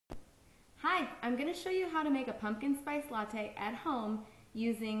Hi, I'm going to show you how to make a pumpkin spice latte at home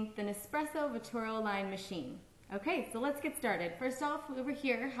using the Nespresso Vitoro line machine. Okay, so let's get started. First off, over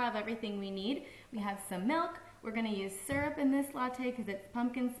here have everything we need. We have some milk, we're going to use syrup in this latte because it's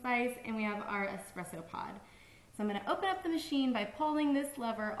pumpkin spice, and we have our espresso pod. So I'm going to open up the machine by pulling this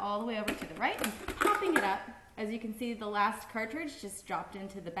lever all the way over to the right and popping it up. As you can see, the last cartridge just dropped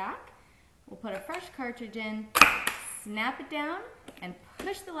into the back. We'll put a fresh cartridge in, snap it down, and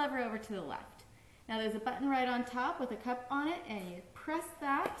push the lever over to the left. Now there's a button right on top with a cup on it, and you press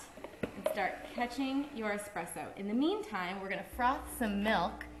that and start catching your espresso. In the meantime, we're going to froth some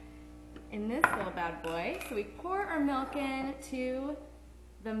milk in this little bad boy. So we pour our milk in to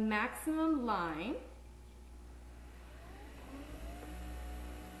the maximum line.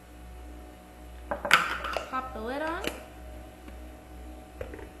 Pop the lid on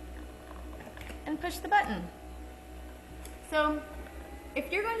and push the button. So if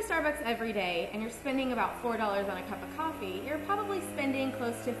you're going to Starbucks every day and you're spending about $4 on a cup of coffee, you're probably spending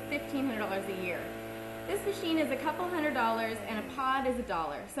close to $1,500 a year. This machine is a couple $100 and a pod is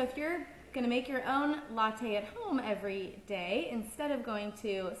 $1. So if you're going to make your own latte at home every day instead of going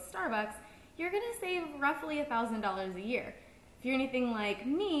to Starbucks, you're going to save roughly $1,000 a year. If you're anything like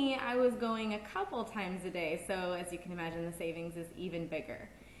me, I was going a couple times a day, so as you can imagine, the savings is even bigger.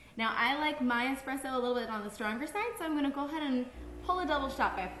 Now, I like my espresso a little bit on the stronger side, so I'm going to go ahead and pull a double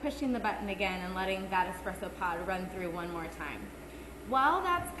shot by pushing the button again and letting that espresso pod run through one more time. While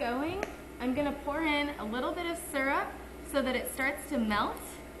that's going, I'm going to pour in a little bit of syrup so that it starts to melt,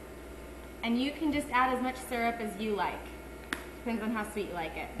 and you can just add as much syrup as you like. Depends on how sweet you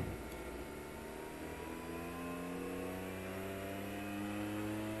like it.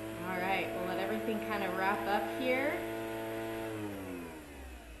 All right, we'll let everything kind of wrap up here.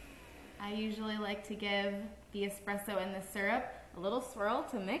 I usually like to give the espresso and the syrup a little swirl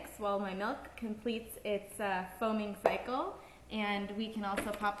to mix while my milk completes its foaming cycle. And we can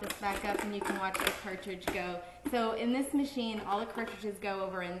also pop this back up and you can watch the cartridge go. So in this machine, all the cartridges go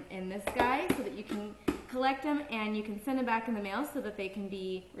over in this guy so that you can collect them and you can send them back in the mail so that they can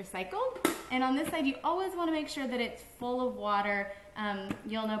be recycled. And on this side, you always want to make sure that it's full of water.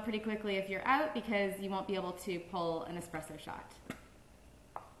 You'll know pretty quickly if you're out because you won't be able to pull an espresso shot.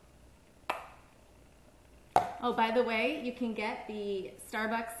 Oh, by the way, you can get the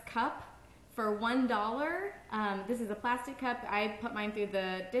Starbucks cup for $1. This is a plastic cup. I put mine through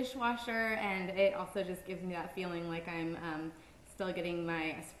the dishwasher, and it also just gives me that feeling like I'm still getting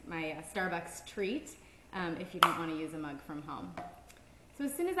my Starbucks treat if you don't want to use a mug from home. So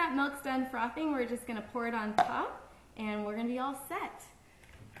as soon as that milk's done frothing, we're just going to pour it on top, and we're going to be all set.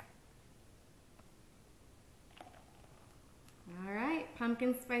 All right,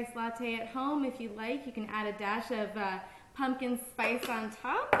 pumpkin spice latte at home. If you like, you can add a dash of pumpkin spice on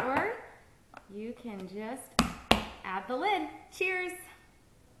top, or you can just add the lid. Cheers!